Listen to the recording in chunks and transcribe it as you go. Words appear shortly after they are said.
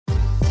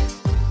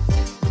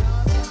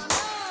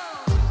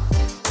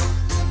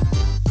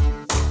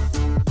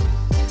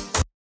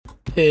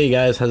Hey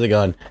guys, how's it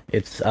going?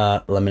 It's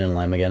Lemon and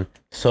Lime again.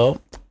 So,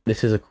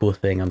 this is a cool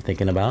thing I'm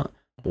thinking about.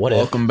 What if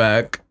Welcome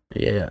back.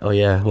 Yeah, oh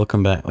yeah,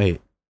 welcome back.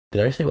 Wait,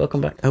 did I say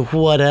welcome back? Oh,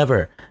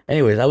 whatever.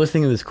 Anyways, I was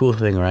thinking of this cool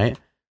thing, right?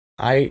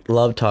 I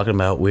love talking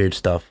about weird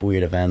stuff,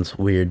 weird events,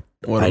 weird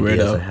What a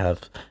ideas I weirdo.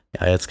 have.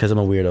 Yeah, it's because I'm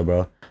a weirdo,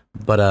 bro.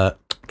 But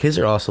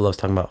Kaiser also loves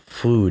talking about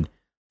food.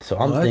 So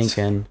I'm What?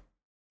 thinking,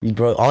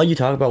 bro, all you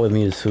talk about with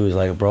me is food. Is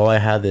like, bro, I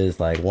had this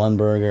like one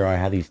burger, or I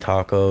had these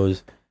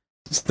tacos.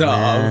 Stop.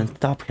 Man,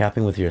 stop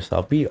capping with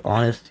yourself. Be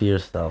honest to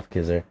yourself,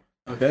 Kizzer.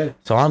 Okay.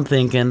 So I'm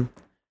thinking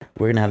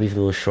we're gonna have these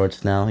little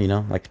shorts now,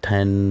 like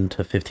 10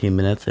 to 15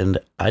 minutes, and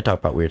I talk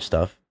about weird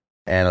stuff,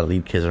 and I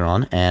lead Kizzer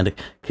on, and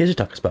Kizzer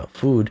talks about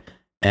food,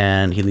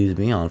 and he leads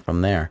me on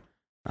from there.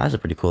 That's a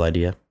pretty cool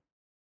idea.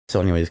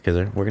 So, anyways,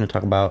 Kizzer, we're gonna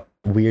talk about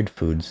weird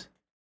foods,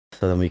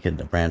 so then we can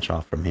branch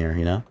off from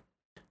here.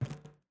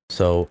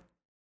 So,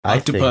 I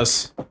think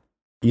Octopus.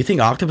 you think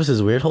octopus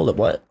is weird. Hold up,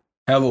 what?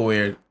 Hella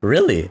weird.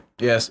 Really?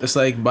 Yes, it's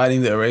like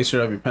biting the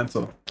eraser of your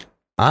pencil.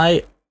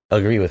 I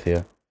agree with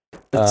you.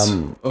 It's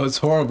Um, it's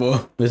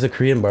horrible. There's a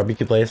Korean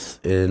barbecue place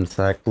in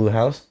Sac Blue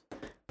House.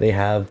 They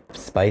have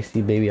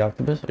spicy baby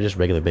octopus or just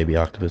regular baby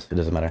octopus. It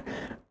doesn't matter.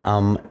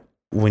 Um,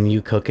 when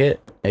you cook it,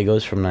 it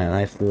goes from a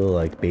nice little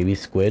like baby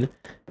squid.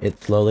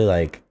 It slowly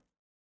like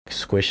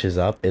squishes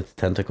up. Its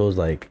tentacles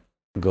like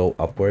go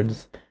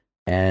upwards,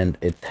 and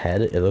its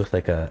head it looks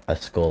like a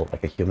skull,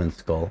 like a human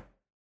skull.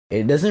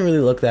 It doesn't really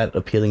look that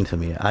appeling to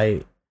me.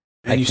 I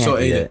And you still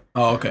can't eat ate it. it.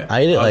 Oh, okay. I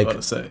ate it I was about like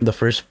to say. the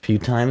first few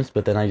times,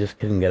 but then I just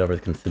couldn't get over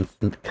the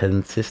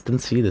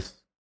consistency, this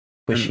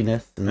And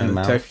squishiness in my and the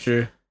mouth,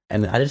 texture.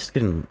 and I just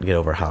couldn't get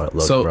over how it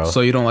looked, So bro.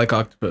 so you don't like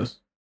octopus.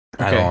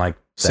 I don't Okay. like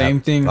that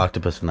Same thing.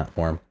 octopus in that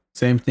form.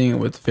 Same thing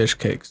with fish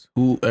cakes.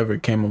 Whoever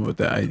came up with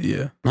that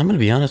idea? I'm gonna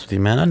be honest with you,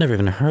 man. I've never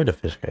even heard of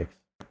fish cakes.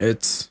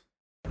 It's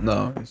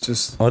no, it's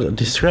just Oh,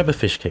 describe a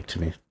fish cake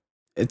to me.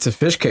 it's a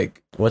fish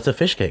cake. What's a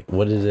fish cake?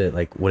 What is it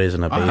like? What is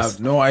in a I base? have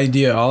no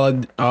idea. All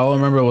I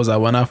remember was I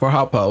went out for a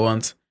hot pot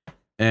once,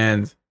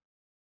 and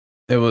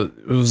it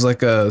was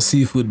like a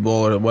seafood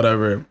bowl or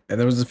whatever, and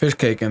there was a fish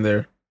cake in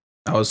there.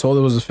 I was told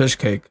it was a fish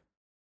cake,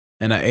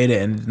 and I ate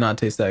it, and it did not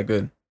taste that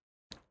good.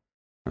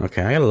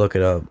 Okay, I gotta look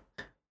it up.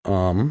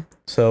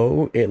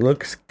 So it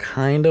looks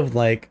kind of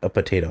like a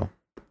potato.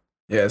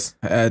 Yes,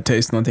 it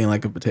tastes nothing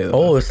like a potato.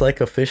 Oh, it's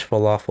like a fish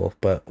falafel,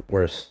 but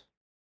worse,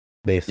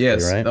 basically,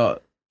 yes. right?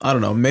 I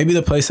don't know. Maybe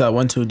the place I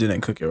went to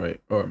didn't cook it right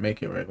or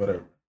make it right.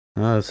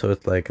 Whatever. So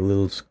it's like a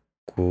little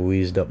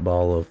squeezed up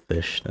ball of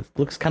fish. That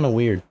looks kind of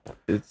weird.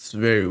 It's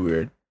very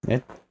weird.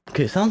 It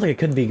sounds like it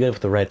could be good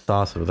with the right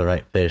sauce or with the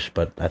right fish,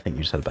 but I think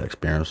you just had a bad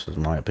experience,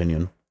 in my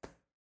opinion.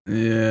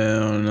 Yeah, I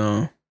don't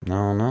know.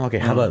 No, no. Okay,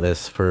 how No. about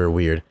this for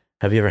weird?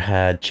 Have you ever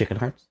had chicken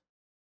hearts?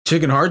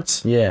 Chicken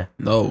hearts? Yeah.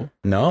 No.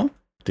 No?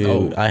 Dude,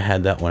 No. I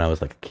had that when I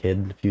was like a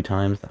kid a few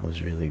times. That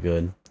was really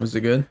good. Was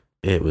it good?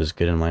 It was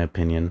good in my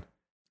opinion.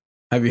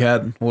 Have you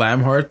had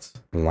lamb hearts?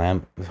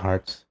 Lamb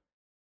hearts.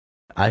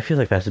 I feel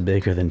like that's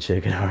bigger than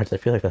chicken hearts. I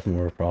feel like that's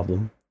more of a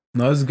problem.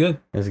 No, it's good.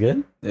 It's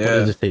good? What Yeah.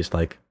 does it taste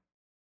like?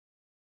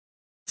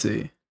 Let's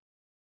see.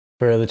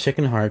 For the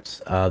chicken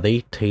hearts,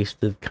 they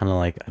tasted kind of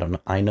like, I don't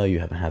know. I know you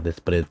haven't had this,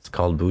 but it's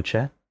called buche,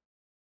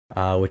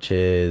 which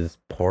is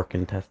pork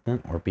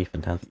intestine or beef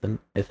intestine.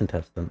 It's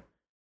intestine.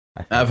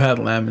 I think. I've had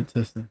lamb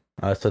intestine.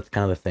 So it's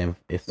kind of the same.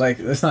 It's Like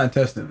it's not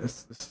intestine,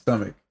 it's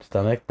stomach.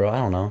 stomach, bro. I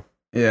don't know.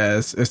 Yeah,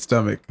 it's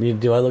stomach.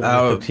 Do I look like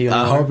a cook to you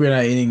I anymore? hope you're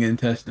not eating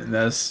intestine.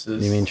 That's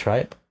just You mean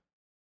tripe?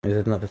 Is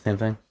it not the same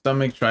thing?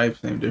 stomach tripe,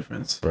 same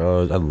difference.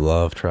 Bro, I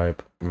love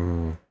tripe.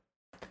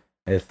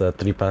 It's the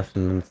tripas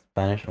in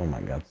Spanish. Oh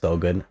my god, so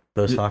good.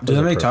 Those tacos Do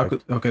they are make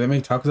perfect. tacos? Okay, they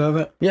make tacos out of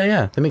that. Yeah,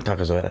 yeah. They make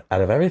tacos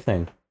out of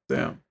everything.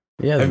 Damn.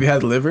 Yeah. Have you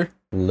had liver?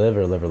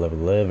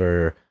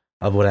 Liver.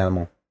 Of what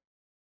animal?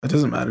 It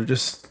doesn't matter.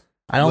 Just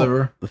I don't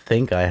liver.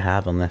 think I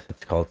have unless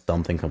it's called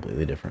something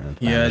completely different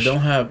in Yeah, I Spanish. don't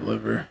have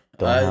liver.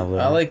 Don't have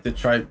liver? I like the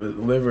tripe, but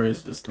liver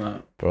is just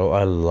not. Bro,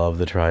 I love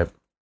the tripe.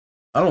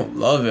 I don't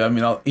love it. I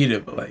mean, I'll eat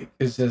it, but like,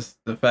 it's just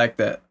the fact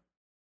that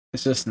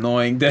it's just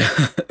knowing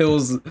that it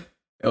was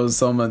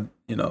someone,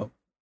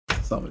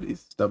 somebody's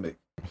stomach.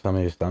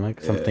 Somebody's stomach?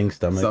 Yeah, Something's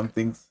stomach.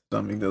 Something's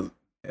stomach doesn't.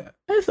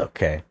 It's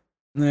okay.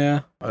 Yeah,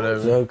 It's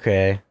whatever.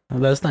 okay.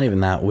 That's not even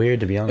that weird,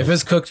 to be honest. If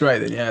it's cooked right,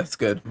 then yeah, it's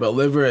good. But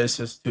liver is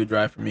just too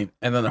dry for me.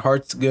 And then the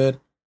heart's good.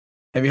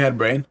 Have you had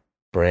brain?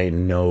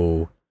 Brain,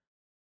 no.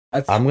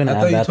 I I'm gonna I add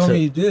thought you that told to- me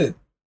you did.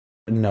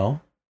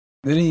 No.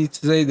 Didn't you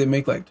say they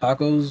make like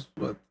tacos?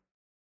 What?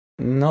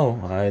 No,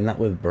 not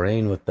with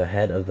brain, with the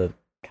head of the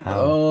cow.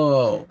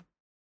 Oh,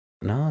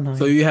 No.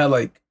 so you had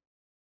like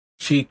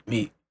cheek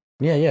meat,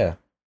 Yeah.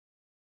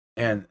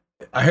 and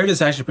I heard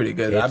it's actually pretty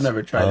good. I've It's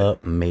never tried it.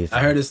 amazing.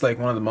 I heard it's like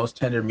one of the most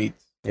tender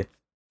meats.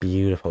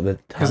 Beautiful. The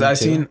Because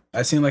tongue,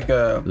 I seen like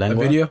a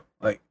Lengua? video.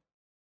 Like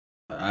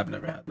I've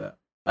never had that.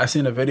 I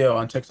seen a video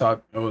on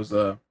TikTok. It was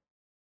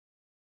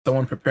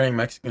someone preparing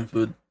Mexican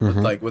food with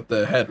Mhm. like with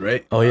the head,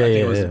 right? Oh, yeah, I think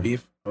yeah, it was yeah. a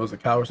beef. It was a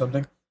cow or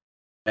something.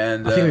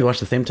 And I think we watched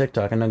the same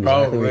TikTok. I know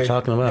exactly what you're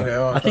talking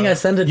about. I think I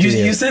sent it to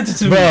you. You sent it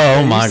to me. Bro,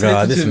 oh You my sent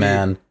god, it this to me.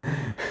 man.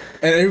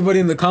 And everybody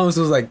in the comments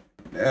was like,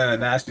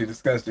 nasty,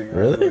 disgusting. I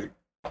was Really? like,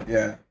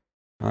 yeah.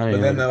 I don't But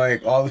even then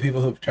like all the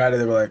people who tried it,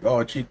 they were like,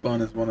 "Oh,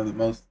 cheekbone is one of the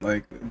most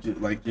like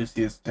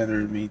juiciest tender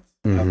meats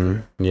out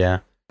there." Yeah.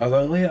 I was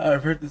like, "Oh yeah,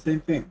 I've heard the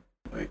same thing."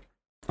 Like,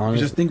 you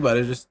just think about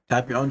it. Just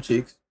tap your own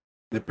cheeks.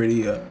 They're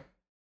pretty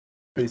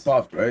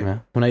soft, right? Yeah.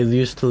 When I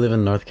used to live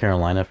in North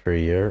Carolina for a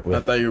year, I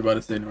thought you were about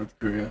to say North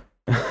Korea.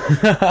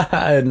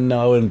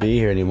 no, I wouldn't be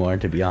here anymore,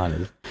 to be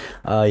honest.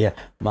 Yeah,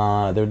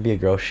 there would be a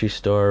grocery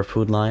store,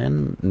 Food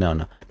Lion.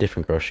 No,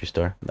 different grocery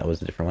store. That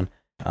was a different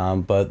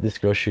one. But this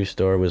grocery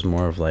store was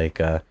more of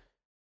like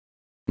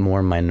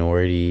more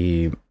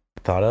minority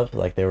thought of.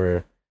 Like there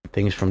were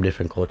things from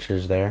different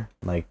cultures there.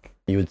 Like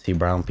you would see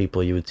brown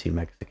people, you would see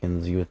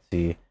Mexicans, you would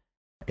see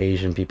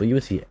Asian people, you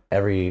would see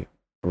every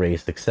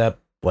race except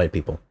white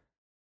people,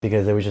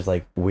 because there was just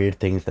like weird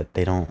things that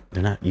they're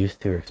not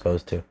used to or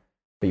exposed to.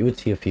 But you would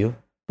see a few.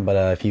 But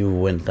if you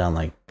went down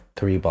like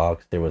 3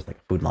 blocks, there was like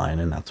a Food Lion,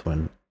 and that's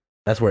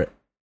where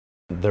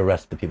the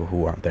rest of the people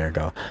who aren't there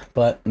go.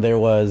 But there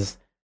was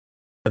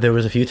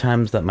a few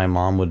times that my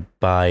mom would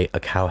buy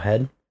a cow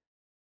head,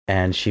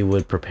 and she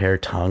would prepare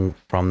tongue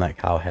from that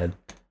cow head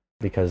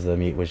because the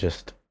meat was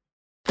just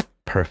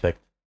perfect,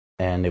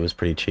 and it was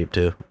pretty cheap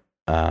too.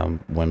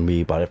 When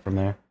we bought it from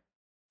there,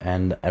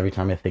 and every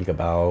time I think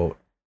about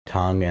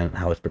tongue and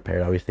how it's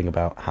prepared, I always think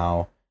about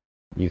how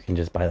you can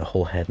just buy the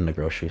whole head in the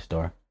grocery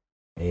store.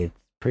 It's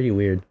pretty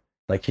weird.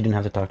 Like she didn't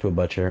have to talk to a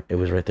butcher. It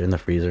was right there in the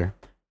freezer.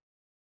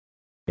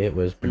 It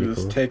was pretty cool.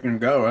 Just take and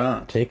go,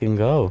 huh? Take and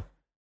go.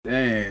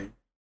 Dang.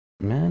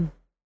 Man,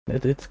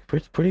 it's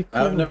pretty cool.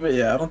 I've never.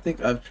 Yeah, I don't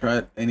think I've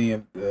tried any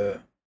of the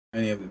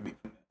meat.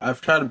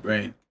 I've tried a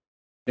brain.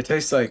 It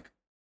tastes like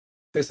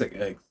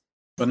eggs,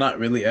 but not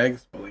really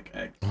eggs, but like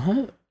eggs.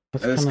 What?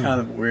 That's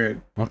kind of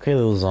weird. Okay,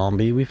 little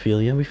zombie. We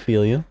feel you. We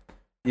feel you.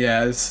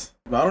 Yeah,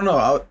 but I don't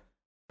know.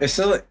 It's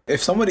still like,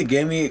 if somebody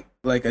gave me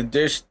like a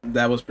dish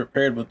that was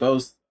prepared with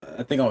those,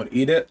 I think I would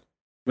eat it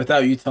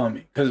without you telling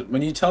me. Because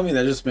when you tell me,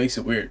 that just makes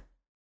it weird.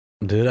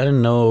 Dude, I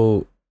didn't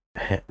know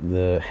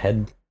the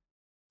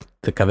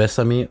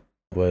cabeza meat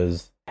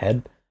was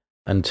head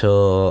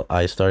until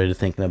I started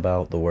thinking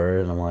about the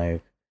word, and I'm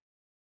like,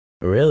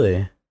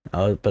 really?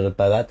 But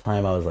by that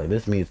time, I was like,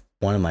 this meat's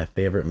one of my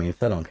favorite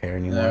meats. I don't care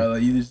anymore. No,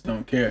 like, you just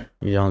don't care.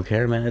 You don't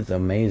care, man? It's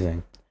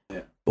amazing.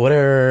 Yeah.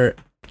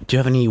 Do you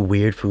have any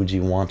weird foods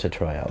you want to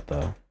try out,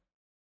 though?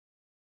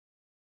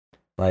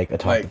 Like a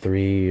top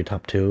 3 or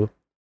top 2?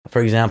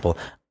 For example,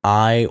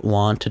 I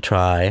want to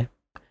try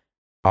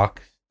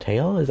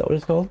oxtail. Is that what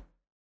it's called?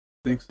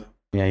 I think so.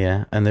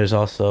 Yeah. And there's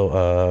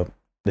also,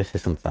 this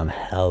is gonna sound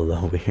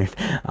hella weird.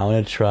 I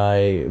want to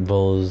try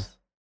bull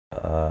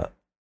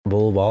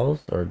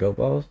balls or goat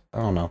balls. I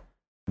don't know.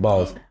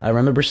 Balls. I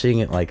remember seeing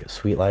it like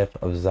Sweet Life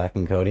of Zach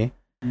and Cody,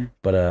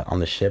 but on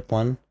the ship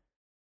one,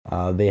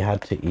 they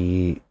had to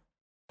eat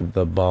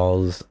the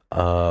balls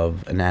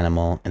of an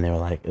animal, and they were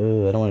like,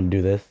 "Ooh, I don't want to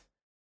do this."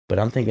 But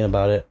I'm thinking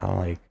about it. I'm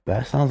like,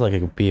 that sounds like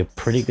it could be a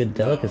pretty good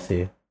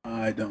delicacy. No,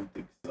 I don't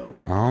think so.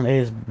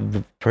 It's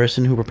the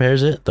person who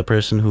prepares it, the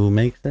person who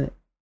makes it.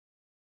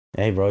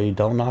 Hey, bro, you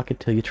don't knock it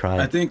till you try it.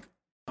 I think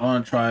I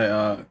want to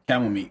try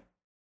camel meat.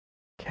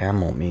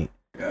 Camel meat.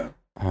 Yeah.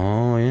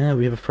 Oh yeah,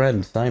 we have a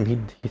friend,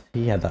 Simon.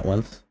 He had that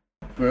once.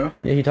 For real?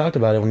 Yeah, he talked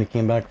about it when he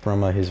came back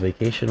from his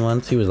vacation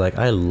once. He was like,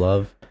 I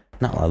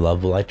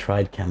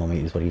tried camel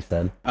meat is what he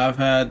said. I've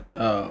had,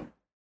 well,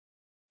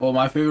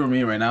 my favorite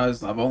meat right now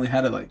is, I've only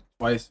had it like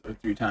twice or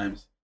 3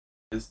 times.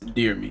 It's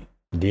deer meat.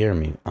 Deer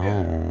meat. Oh.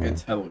 Yeah,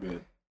 it's hella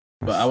good.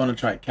 But I want to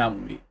try camel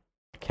meat.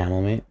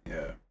 Camel meat?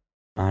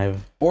 Yeah.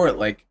 Or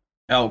like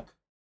elk.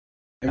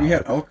 Have you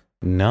had elk?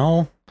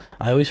 No.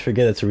 I always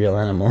forget it's a real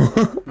animal.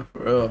 For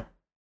real.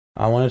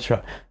 I want to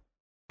try,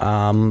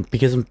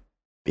 because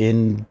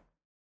in,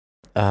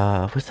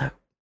 what's that?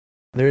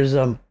 There's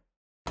a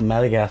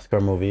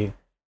Madagascar movie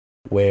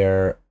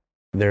where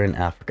they're in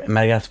Africa.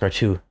 Madagascar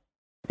 2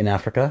 in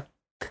Africa.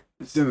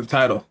 It's in the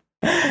title.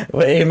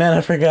 Wait, man,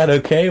 I forgot.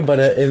 Okay, but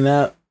in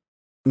that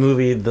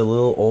movie, the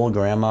little old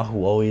grandma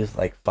who always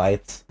like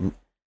fights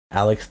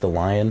Alex the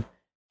lion,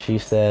 she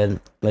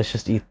said, let's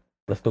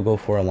go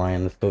for a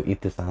lion. Let's go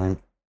eat this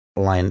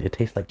lion. It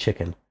tastes like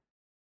chicken.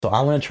 So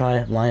I want to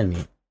try lion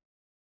meat.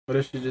 What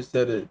if she just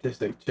said it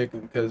tastes like chicken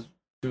because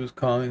she was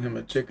calling him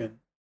a chicken?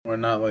 Or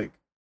not like,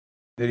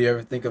 did you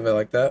ever think of it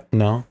like that?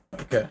 No.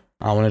 Okay.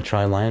 I want to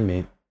try lion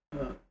meat.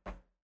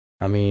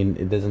 I mean,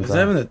 it doesn't. Is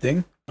that even a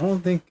thing? I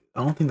don't think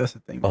that's a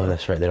thing. Oh,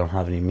 that's right. They don't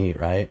have any meat,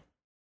 right?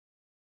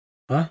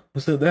 Huh?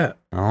 Who said that?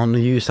 I don't know.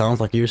 You sounds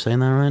like you're saying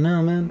that right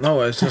now, man.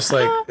 No, it's just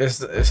like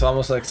it's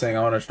almost like saying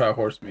I want to try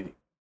horse meat.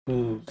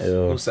 Who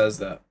says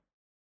that?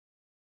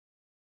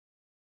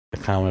 I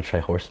kind of want to try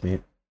horse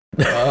meat.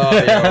 Oh,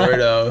 you're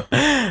a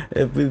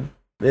weirdo.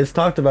 It's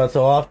talked about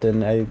so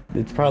often.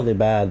 It's probably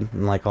bad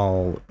and like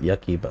all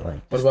yucky, but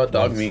like. What about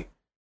dog meat?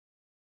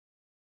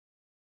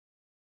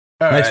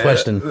 Next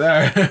question. All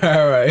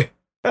right.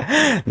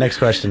 Next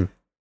question.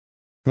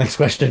 Next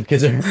question,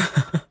 Kizzer.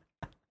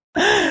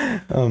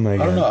 Oh my I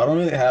don't know. god. I don't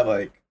really have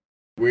like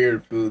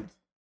weird foods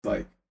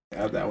like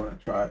that I want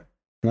to try.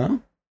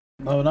 No?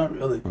 No, not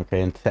really.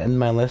 Okay, and to end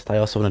my list, I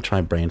also want to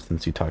try brain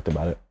since you talked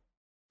about it.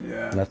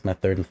 Yeah. And that's my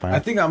third and I final.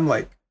 think I'm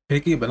like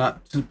picky, but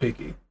not too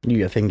picky.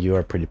 I think you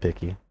are pretty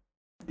picky.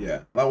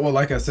 Yeah. Well,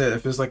 like I said,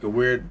 if it's like a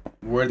weird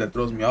word that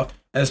throws me off,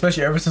 and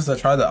especially ever since I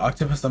tried the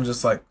octopus, I'm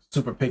just like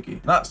super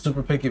picky. Not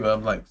super picky, but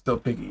I'm like still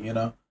picky, you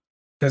know?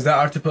 Because that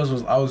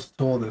octopus I was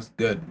told is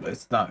good, but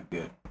it's not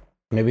good.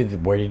 Maybe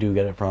where did you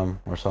get it from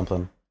or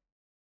something?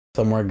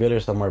 Somewhere good or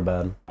somewhere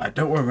bad? I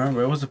don't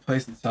remember. It was a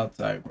place in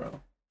Southside, bro.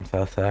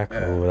 South Sac?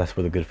 Yeah. Oh, that's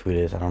where the good food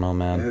is. I don't know,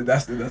 man.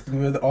 That's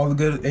where all the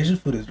good Asian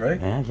food is, right?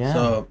 Yeah.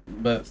 So,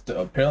 but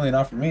still, apparently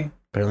not for me.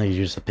 Apparently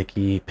you're just a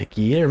picky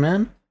eater,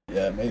 man.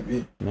 Yeah,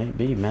 maybe.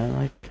 Maybe, man.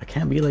 Like I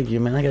can't be like you,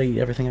 man. I gotta eat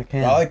everything I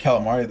can. I like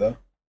calamari though.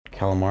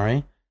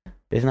 Calamari?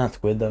 Isn't that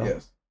squid though?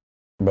 Yes,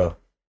 Bro.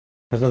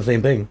 That's not the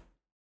same thing.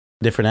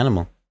 Different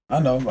animal. I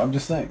know. But I'm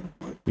just saying.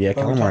 Yeah,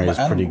 But we're talking calamari is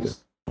about pretty good.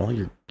 animals. Well,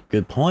 you're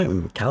good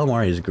point.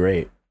 Calamari is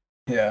great.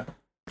 Yeah.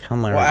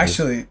 Calamari. Well, is-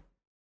 actually,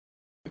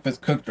 if it's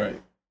cooked right,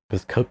 if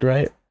it's cooked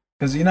right.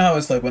 because you know how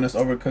it's like when it's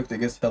overcooked, it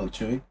gets hella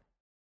chewy.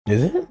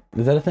 Is it?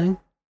 Is that a thing?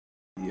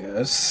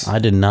 Yes. I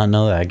did not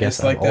know that. I guess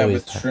It's like I've that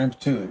always with shrimp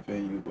too. If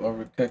you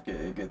overcook it,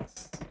 it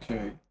gets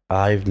chewy.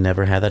 I've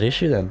never had that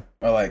issue then.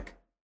 Or like,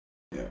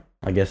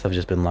 I guess I've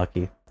just been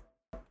lucky.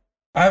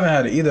 I haven't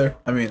had it either.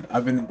 I mean,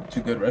 I've been to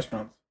good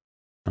restaurants.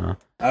 Uh-huh.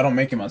 I don't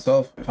make it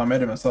myself. If I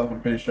made it myself,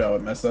 I'm pretty sure I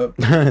would mess up.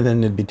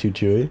 Then it'd be too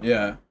chewy.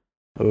 Yeah.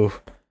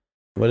 Oof.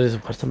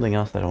 What's something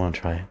else that I want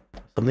to try?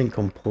 Something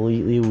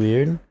completely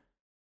weird?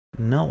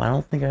 No, I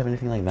don't think I have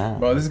anything like that.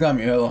 Bro, this got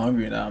me hella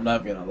hungry now. I'm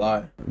not gonna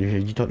lie.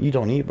 You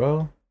don't eat,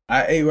 bro.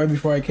 I ate right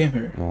before I came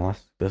here. Well,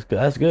 that's good.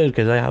 That's good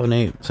because I haven't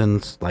ate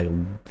since like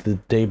the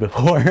day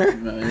before.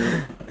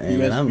 Man,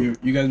 And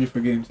you guys be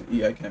forgetting to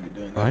eat. I can't be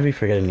doing that. I'd be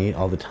forgetting to eat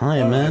all the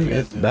time, Oh, man. you guys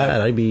It's do bad.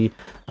 that.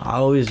 I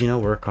always,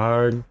 work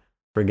hard,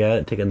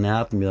 forget, take a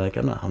nap, and be like,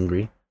 I'm not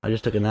hungry. I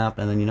just took a nap,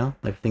 and then,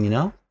 next thing you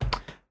know,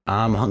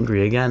 I'm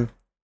hungry again.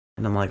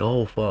 And I'm like,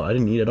 oh, fuck, I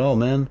didn't eat at all,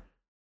 man.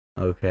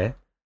 Okay.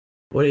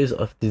 Is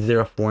there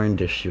a foreign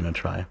dish you want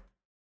to try?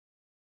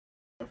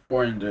 A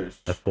foreign dish.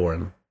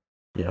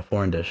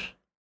 Foreign dish.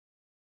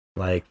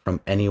 Like,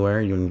 from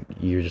anywhere,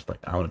 you're just like,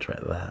 I want to try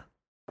that.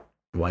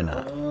 Why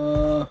not?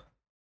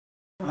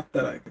 Not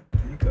that I can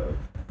think of.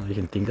 What you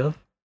can think of?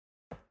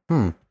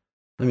 Let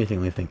me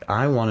think.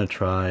 I want to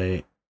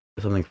try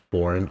something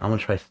foreign. I want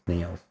to try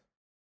snails.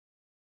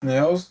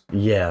 Snails?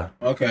 Yeah,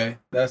 Okay,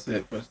 that's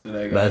it for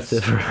today, guys. that's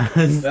it for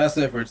us. That's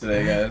it for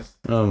today, guys.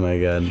 Oh my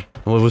god.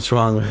 What's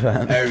wrong with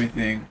that?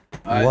 Everything.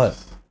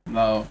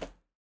 No,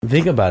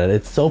 Think about it.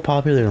 It's so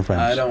popular in I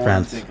France. don't want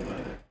France. to think about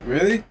it.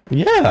 Really? I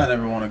Yeah.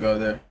 never want to go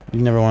there.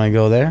 You never want to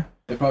go there?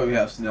 They probably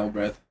have snail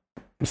breath.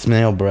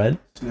 Snail bread?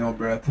 Snail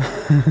breath.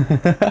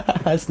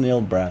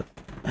 Snail breath.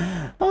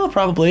 Oh,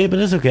 probably, but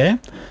it's okay.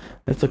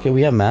 It's okay.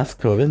 We have mass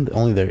COVID.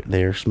 Only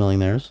they're smelling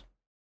theirs.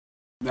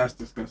 That's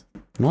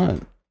disgusting. What?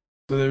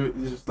 So they're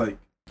just like,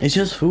 It's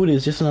just food.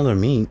 It's just another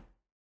meat.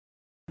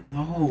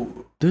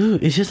 no.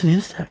 Dude, it's just an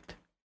insect.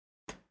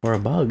 Or a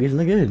bug. Isn't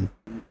it good?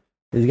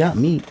 It's got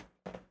meat.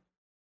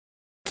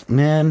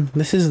 Man,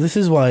 this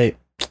is why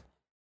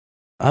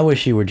I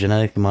wish you were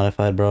genetically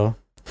modified, bro.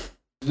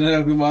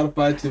 Genetically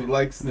modified to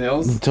like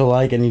snails? To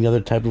like any other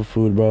type of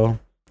food, bro.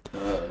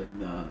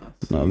 Nah.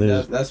 No, See,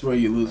 there's that's where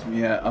you lose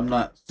me at. I'm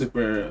not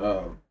super,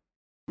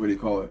 what do you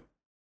call it?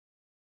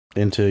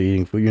 into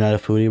eating food. You're not a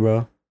foodie,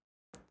 bro.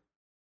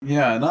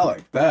 Yeah, not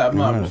like that. I'm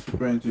You're not not a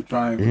super into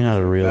trying. You're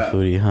not a real that.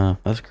 foodie, huh?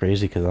 That's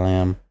crazy because I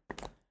am.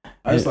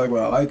 I just like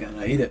what I like and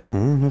I eat it.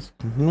 That's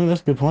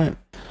a good point.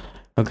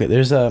 Okay,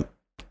 there's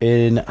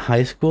in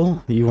high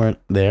school you weren't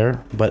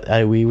there, but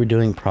we were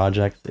doing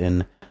projects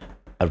in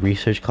a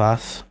research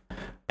class,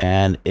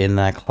 and in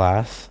that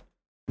class,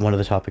 one of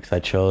the topics I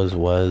chose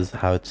was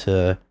how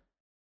to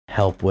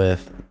help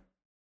with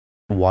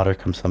water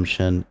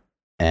consumption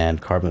and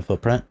carbon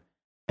footprint.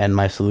 And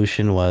my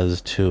solution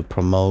was to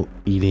promote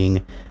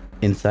eating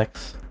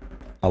insects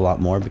a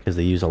lot more because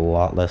they use a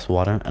lot less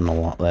water and a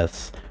lot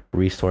less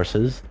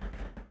resources.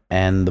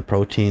 And the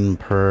protein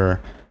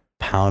per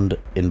pound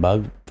in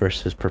bug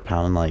versus per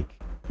pound like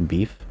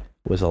beef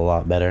was a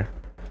lot better.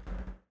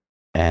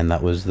 And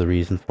that was the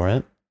reason for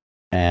it.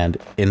 And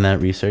in that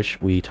research,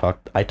 it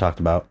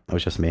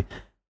was just me.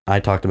 I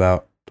talked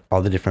about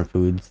all the different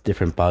foods,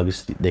 different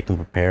bugs they can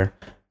prepare,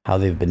 how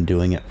they've been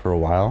doing it for a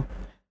while.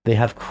 They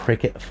have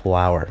cricket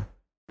flour.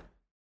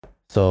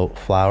 So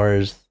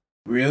flours,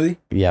 Really?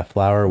 yeah,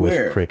 flour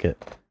Where? with cricket.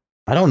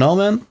 I don't know,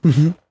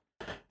 man.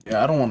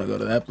 Yeah, I don't want to go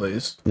to that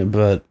place.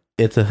 But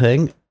it's a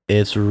thing.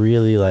 It's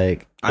really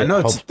like I it know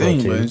it's a helps thing,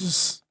 but protein. it's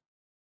just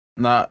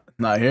not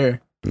here.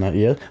 Not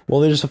yet. Well,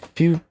 there's a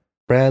few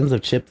brands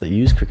of chip that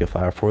use cricket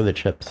flour for the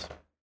chips.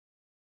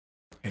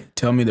 Hey,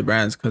 tell me the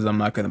brands because I'm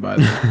not gonna buy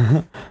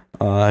them.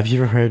 Have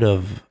you ever heard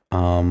of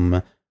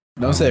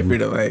Don't say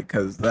Frito-Lay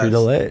because that's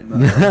Frito-Lay?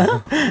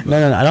 no.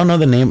 No, I don't know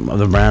the name of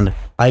the brand.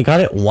 I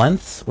got it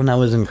once when I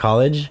was in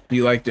college.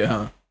 You liked it,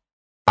 huh?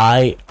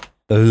 I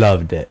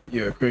loved it.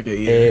 You're a cricket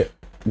eater.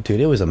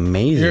 Dude, it was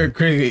amazing. You're a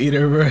cricket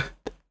eater, bro.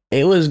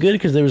 It was good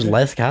because there was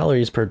less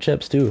calories per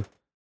chips too.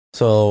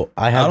 So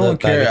I don't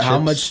care how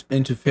much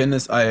into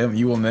fitness I am.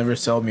 You will never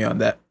sell me on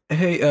that.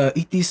 Hey,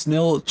 eat these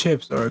snail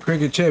chips or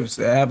cricket chips.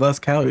 They have less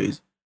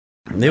calories.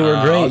 They were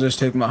great. I'll just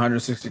take my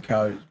 160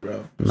 calories,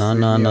 bro. No,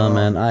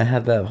 man. I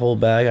had that whole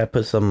bag. I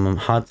put some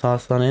hot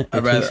sauce on it.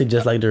 It tasted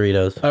just like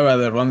Doritos. I'd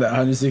rather run that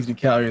 160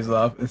 calories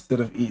off instead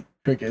of eat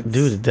crickets.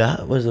 Dude,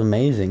 that was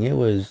amazing. It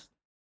was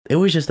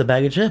just a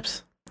bag of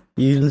chips.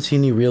 You didn't see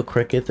any real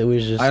crickets. It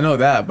was just. I know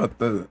that, but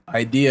the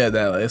idea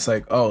that it's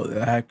like, oh,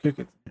 they had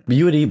crickets.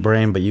 You would eat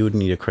brain, but you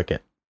wouldn't eat a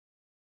cricket.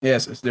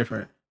 Yes, it's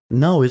different.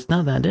 No, it's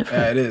not that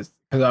different. Yeah, it is.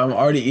 Because I'm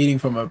already eating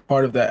from a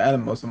part of that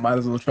animal, so might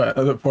as well try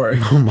another part.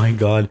 Oh my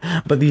god.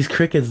 But these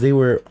crickets, they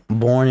were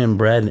born and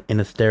bred in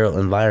a sterile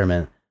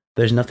environment.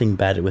 There's nothing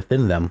bad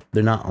within them.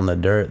 They're not on the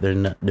dirt. They're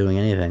not doing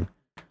anything.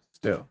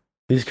 Still.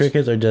 These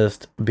crickets are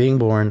just being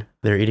born.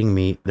 They're eating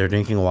meat. They're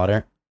drinking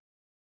water.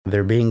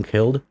 They're being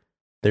killed.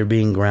 They're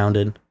being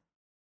grounded.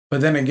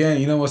 But then again,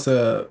 you know what's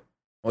weird?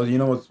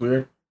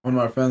 One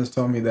of my friends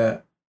told me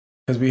that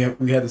because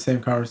we had the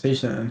same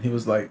conversation, and he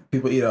was like,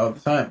 people eat it all the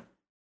time.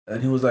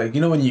 And he was like,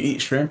 you know when you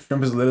eat shrimp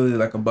is literally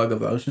like a bug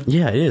of the ocean?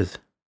 Yeah, it is.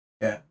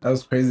 Yeah, that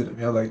was crazy to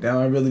me. I was like, damn,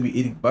 I really be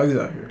eating bugs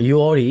out here.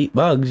 You already eat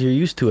bugs. You're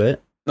used to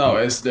it. No,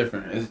 it's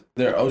different.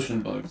 They're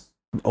ocean bugs.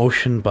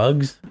 Ocean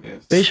bugs?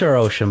 Yes. Fish are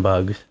ocean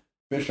bugs.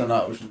 Fish are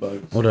not ocean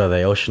bugs. What are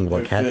they? Ocean what?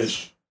 They're Cats?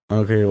 Fish.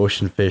 Okay,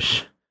 ocean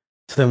fish.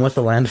 So then what's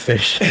a land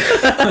fish?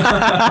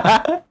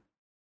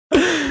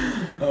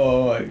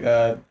 Oh my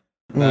god.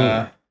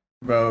 Nah.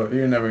 Bro,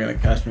 you're never gonna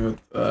catch me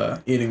with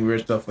eating weird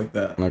stuff like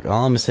that. Look,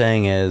 all I'm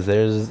saying is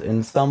there's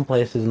in some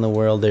places in the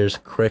world there's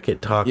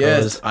cricket tacos.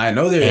 Yes, I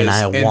know there is. And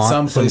I in want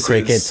some some places.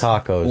 cricket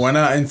tacos. Why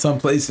not in some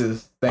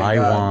places?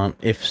 Thank God.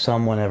 If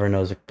someone ever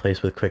knows a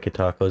place with cricket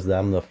tacos,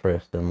 I'm the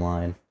first in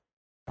line.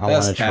 I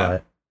That's want to try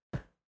it.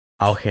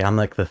 Okay, I'm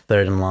like the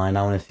third in line.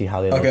 I want to see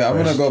how they look. Okay, I'm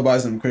first. gonna go buy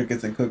some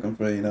crickets and cook them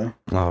for you.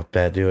 Oh,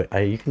 bet, do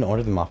it. You can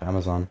order them off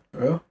Amazon.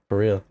 For real? For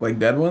real. Like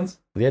dead ones?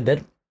 Yeah,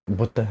 dead.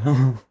 What the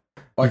hell?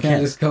 Why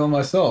can't I just kill them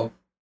myself?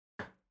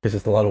 Because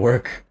it's a lot of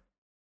work.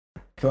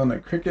 Killing a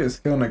cricket is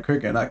killing a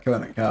cricket, not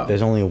killing a cow.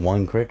 There's only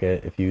one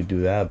cricket if you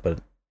do that, but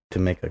to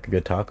make like a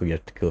good taco, you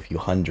have to kill a few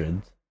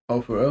hundreds.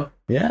 Oh, for real?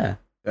 Yeah.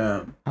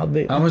 Damn. How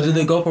big? How much do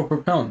they go for per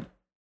pound?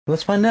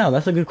 Let's find out.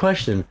 That's a good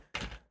question.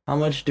 How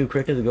much do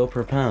crickets go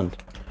per pound?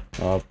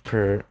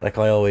 Like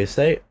I always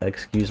say,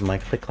 excuse my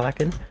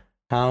click-clacking.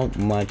 How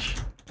much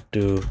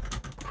do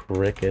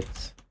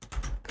crickets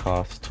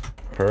cost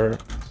per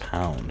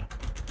pound?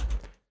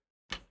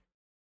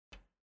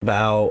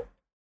 About.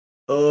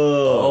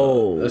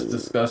 Oh, that's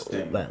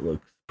disgusting. That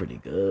looks pretty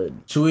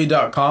good.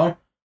 Chewy.com?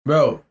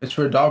 Bro, it's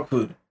for dog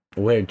food.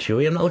 Where,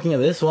 Chewy? I'm not looking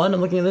at this one.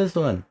 I'm looking at this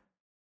one.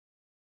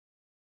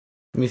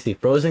 Let me see.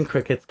 Frozen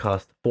crickets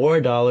cost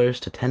 $4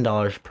 to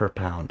 $10 per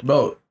pound.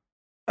 Bro,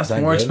 that's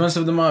more good?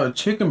 expensive than my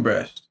chicken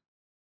breast.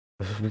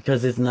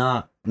 Because it's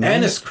not.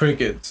 And it's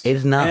crickets.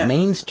 It's not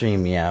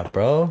mainstream yet,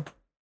 bro.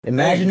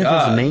 Imagine if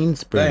it's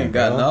mainstream. Thank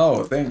God,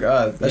 no. Thank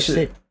God.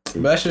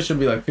 That shit should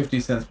be like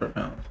 50 cents per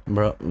pound.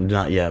 Bro,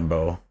 not yet,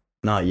 bro.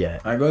 Not yet.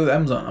 I go to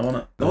Amazon. I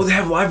wanna. Oh, they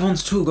have live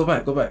ones too. Go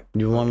back.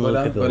 You want to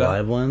look at the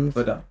live ones?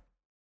 Go down.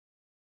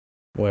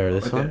 Where,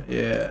 this one?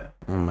 Yeah.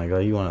 Oh my god,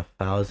 you want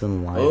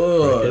 1,000 live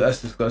Oh, crickets?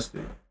 that's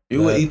disgusting.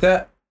 You would eat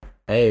that?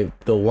 Hey,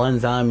 the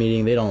ones I'm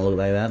eating, they don't look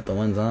like that. The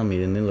ones I'm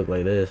eating, they look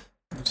like this.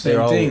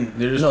 Same thing.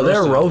 They're just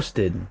they're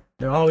roasted.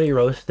 They're already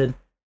roasted.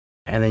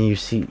 And then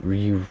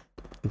you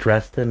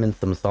dress them in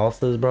some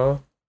salsas,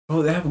 bro.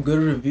 Oh, they have good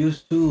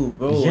reviews too,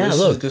 bro. Yeah, this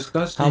look. is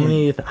disgusting.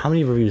 How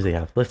many reviews they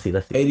have? Let's see.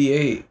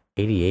 88.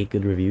 88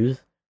 good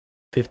reviews.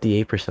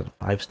 58%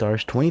 5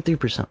 stars.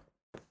 23%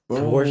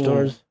 4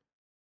 stars.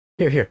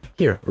 Here.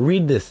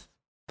 Read this.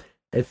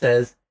 It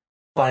says,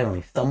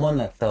 finally, someone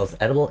that sells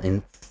edible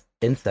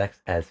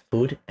insects as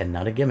food and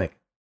not a gimmick.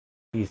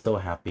 He's so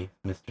happy,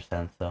 Mr.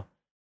 Sanso.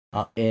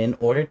 In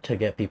order to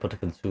get people to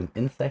consume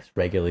insects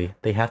regularly,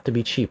 they have to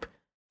be cheap.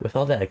 With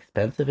all that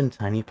expensive and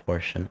tiny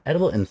portion,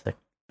 edible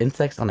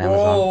insects on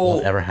Amazon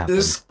won't ever happen.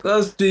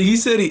 Disgusting. He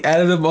said he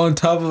added them on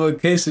top of a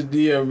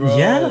quesadilla, bro.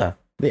 Yeah,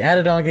 they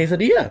added on a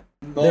quesadilla.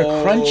 No. They're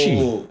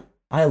crunchy.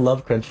 I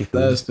love crunchy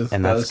food. That's disgusting.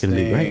 And that's gonna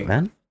be great,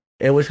 man.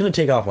 It was gonna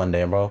take off one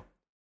day, bro.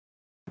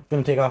 It's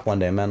gonna take off one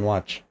day, man.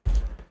 Watch.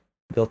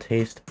 They'll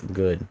taste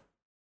good.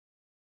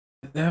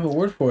 They have a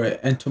word for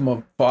it.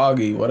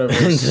 Entomophagy, whatever.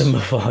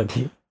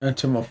 Entomophagy.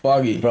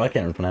 Bro, I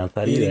can't pronounce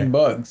that Eating either.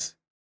 bugs.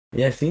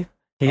 Yeah, see?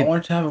 I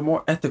want to have a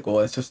more ethical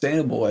and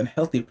sustainable and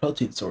healthy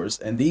protein source,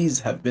 and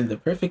these have been the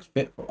perfect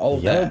fit for all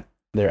of that.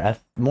 They're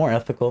more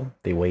ethical.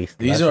 They waste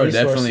These less are resources.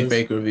 definitely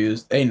fake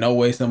reviews. Ain't no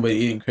way somebody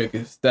eating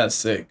crickets. That's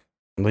sick.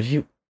 But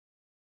you're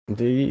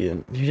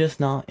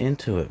just not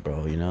into it,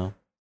 bro, you know?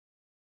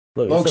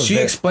 Look, she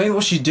explained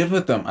what she did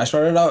with them. I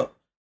started out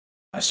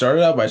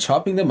by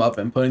chopping them up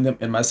and putting them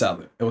in my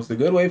salad. It was a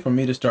good way for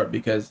me to start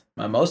because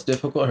my most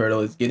difficult hurdle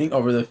is getting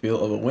over the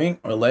feel of a wing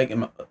or leg in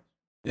my...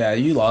 Yeah,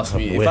 you lost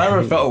me. If I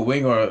ever felt a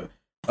wing or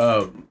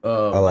a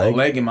leg?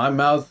 leg in my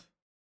mouth,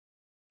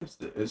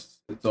 it's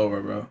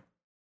over, bro.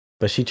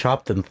 But she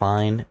chopped them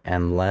fine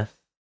and less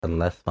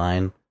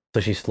fine. So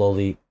she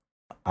slowly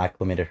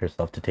acclimated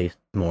herself to taste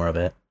more of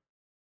it.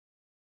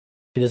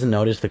 She doesn't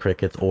notice the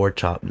crickets or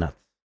chopped nuts.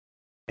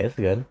 It's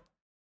good.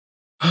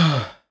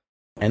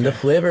 And the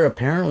flavor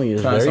apparently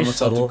is very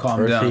subtle,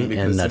 earthy,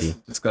 and nutty. This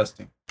is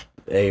disgusting.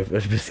 Hey,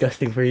 it's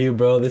disgusting for you,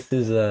 bro. This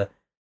is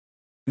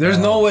There's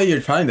no way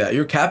you're trying that.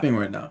 You're capping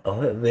right now.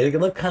 Oh, they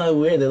look kind of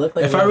weird. They look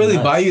like. If I really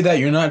buy you that,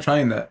 you're not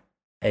trying that.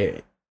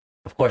 Hey,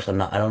 of course I'm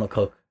not. I don't know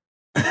cook.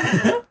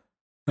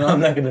 I'm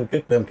not gonna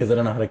cook them because I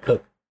don't know how to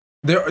cook.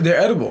 They're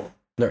edible.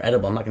 They're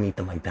edible. I'm not gonna eat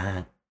them like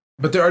that.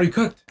 But they're already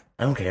cooked.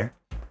 I don't care.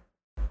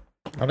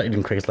 I'm not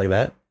eating crickets like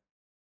that.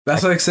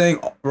 That's like saying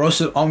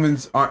roasted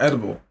almonds aren't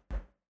edible.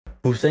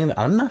 Who's saying that?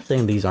 I'm not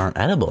saying these aren't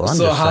edible. I'm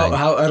so just saying,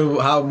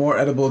 how more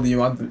edible do you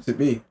want them to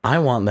be? I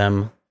want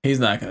them. He's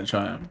not gonna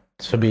try them.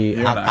 To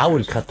be. I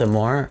would cut them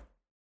more.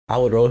 I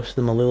would roast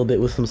them a little bit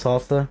with some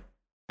salsa,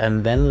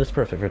 and then it's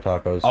perfect for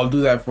tacos. I'll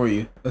do that for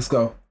you. Let's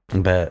go.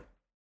 Bet.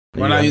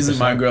 We're not using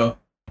my grill.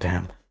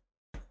 Damn.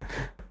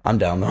 I'm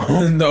down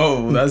though.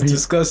 No, that's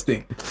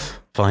disgusting.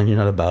 Fine, you're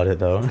not about it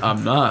though.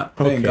 I'm not.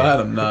 Thank God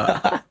I'm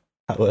not.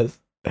 I was.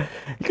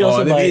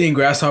 Oh, they're eating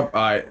grasshopper.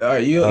 All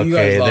right, you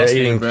guys lost they're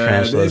eating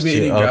tarantulas They're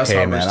eating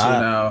grasshoppers man.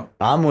 too now.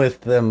 I'm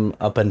with them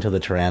up until the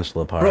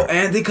tarantula part. Bro,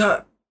 and they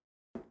got...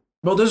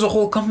 Bro, there's a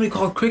whole company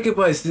called Cricket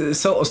Bites that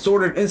sell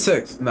assorted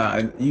insects.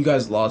 Nah, you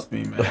guys lost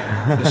me, man.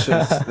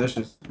 This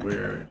shit's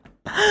weird.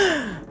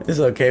 It's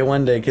okay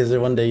one day, because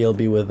one day you'll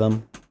be with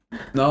them.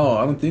 No,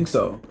 I don't think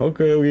so.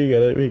 Okay, we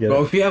get it.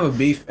 Bro, if you have a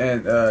beef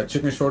and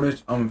chicken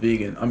shortage, I'm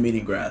vegan. I'm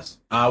eating grass.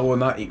 I will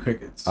not eat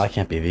crickets. I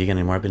can't be vegan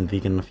anymore. I've been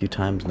vegan a few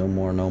times. No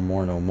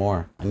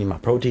more. I need my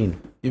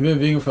protein. You've been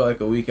vegan for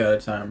like a week at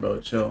a time, bro.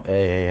 Chill.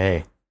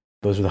 Hey.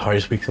 Those were the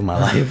hardest weeks of my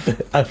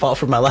life. I fought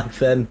for my life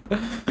then.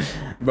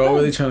 Bro,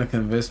 really trying to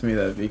convince me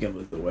that vegan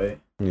was the way.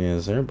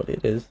 Yes, sir, but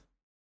it is.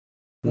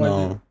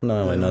 No,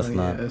 it's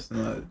not. It's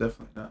not.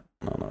 Definitely not.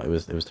 No, it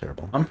was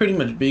terrible. I'm pretty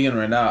much vegan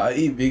right now. I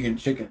eat vegan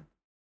chicken.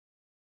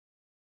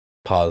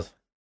 Pause.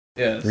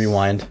 Yes.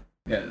 Rewind.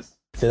 Yes.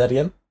 Say that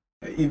again?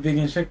 I eat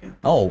vegan chicken.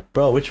 Oh,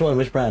 bro, which one?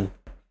 Which brand?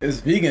 It's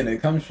vegan.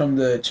 It comes from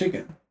the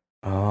chicken.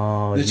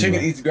 Oh. The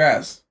chicken eats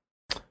grass.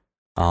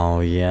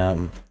 Oh,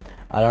 yeah.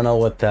 I don't know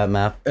what that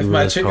map is. If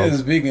my chicken is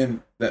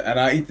vegan and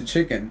I eat the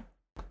chicken,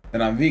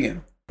 then I'm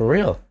vegan. For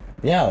real?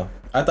 Yeah.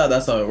 I thought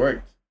that's how it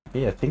worked.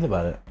 Yeah, think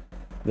about it.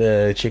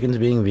 The chicken's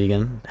being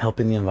vegan,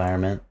 helping the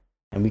environment,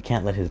 and we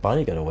can't let his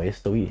body go to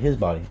waste, so we eat his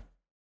body.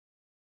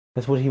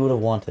 That's what he would have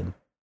wanted.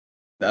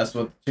 That's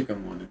what the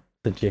chicken wanted.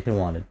 The chicken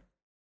wanted.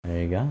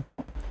 There you go.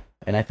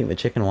 And I think the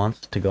chicken wants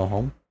to go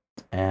home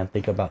and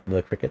think about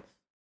the crickets.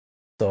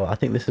 So I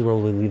think this is where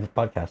we'll leave the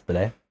podcast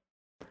today.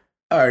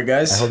 All right,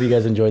 guys. I hope you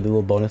guys enjoyed the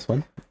little bonus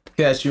one.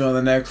 Catch you on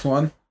the next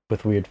one.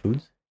 With weird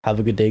foods. Have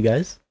a good day,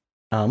 guys.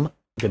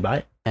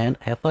 Goodbye and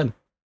have fun.